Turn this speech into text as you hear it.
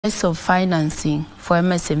Of financing for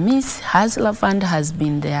MSMEs, Hustler Fund has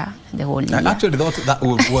been there the whole year. I actually thought that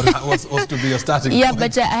was to be your starting yeah, point.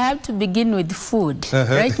 but I have to begin with food.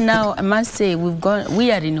 Right now, I must say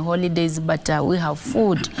we are in holidays, but we have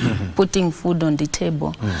food, putting food on the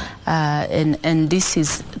table. And this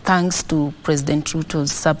is thanks to President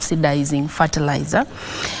Ruto's subsidizing fertilizer.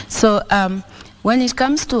 So when it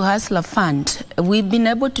comes to Hustler Fund, we've been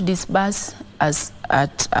able to disburse at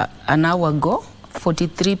an hour ago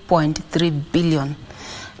 43.3 billion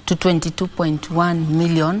to 22.1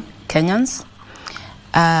 million Kenyans.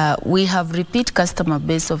 We have repeat customer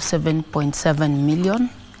base of 7.7 million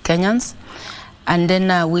Kenyans. And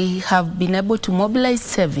then we have been able to mobilize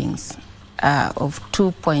savings of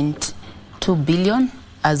 2.2 billion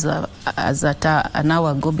as at an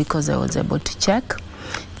hour ago, because I was able to check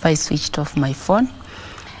if I switched off my phone.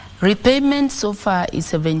 Repayment so far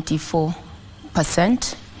is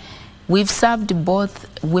 74%. We've served both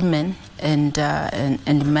women and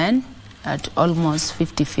men at almost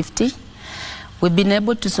 50-50. We've been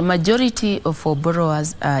able to, so majority of our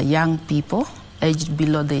borrowers are young people aged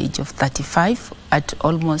below the age of 35 at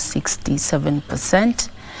almost 67%.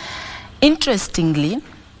 Interestingly,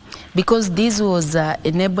 because this was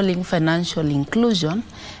enabling financial inclusion,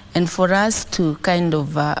 and for us to kind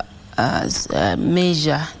of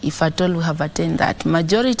measure if at all we have attained that,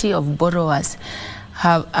 majority of borrowers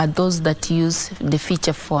are those that use the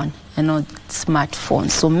feature phone and not smartphone.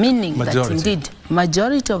 So meaning that indeed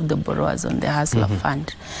majority of the borrowers on the Hustler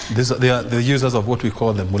Fund, they are the users of what we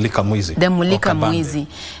call the Mulika Mwizi. The Mulika Mwizi.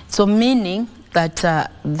 So meaning that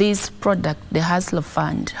this product, the Hustler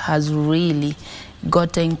Fund, has really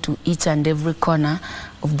gotten to each and every corner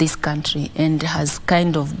of this country and has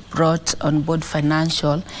kind of brought on board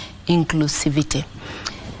financial inclusivity.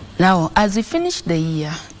 Now, as we finish the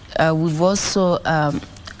year, we've also, the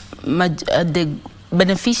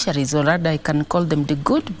beneficiaries, or rather I can call them the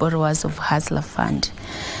good borrowers of Hustler Fund,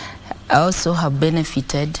 also have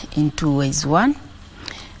benefited in two ways. One,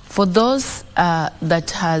 for those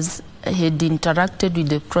that had interacted with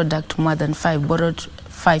the product more than borrowed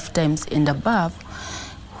 5 times and above,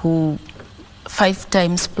 who 5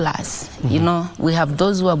 times plus. You know, we have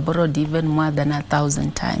those who have borrowed even more than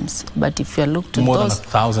 1,000 times. But if you look to more those, than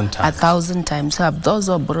 1,000 times. 1,000 times. So have those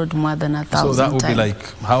who have borrowed more than 1,000 times. So that would be like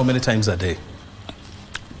how many times a day?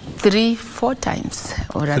 3-4 times,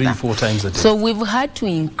 or rather. 3-4 times a day. So we've had to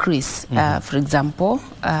increase. For example,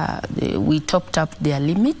 we topped up their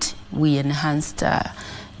limit. We enhanced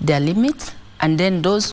their limits, and then those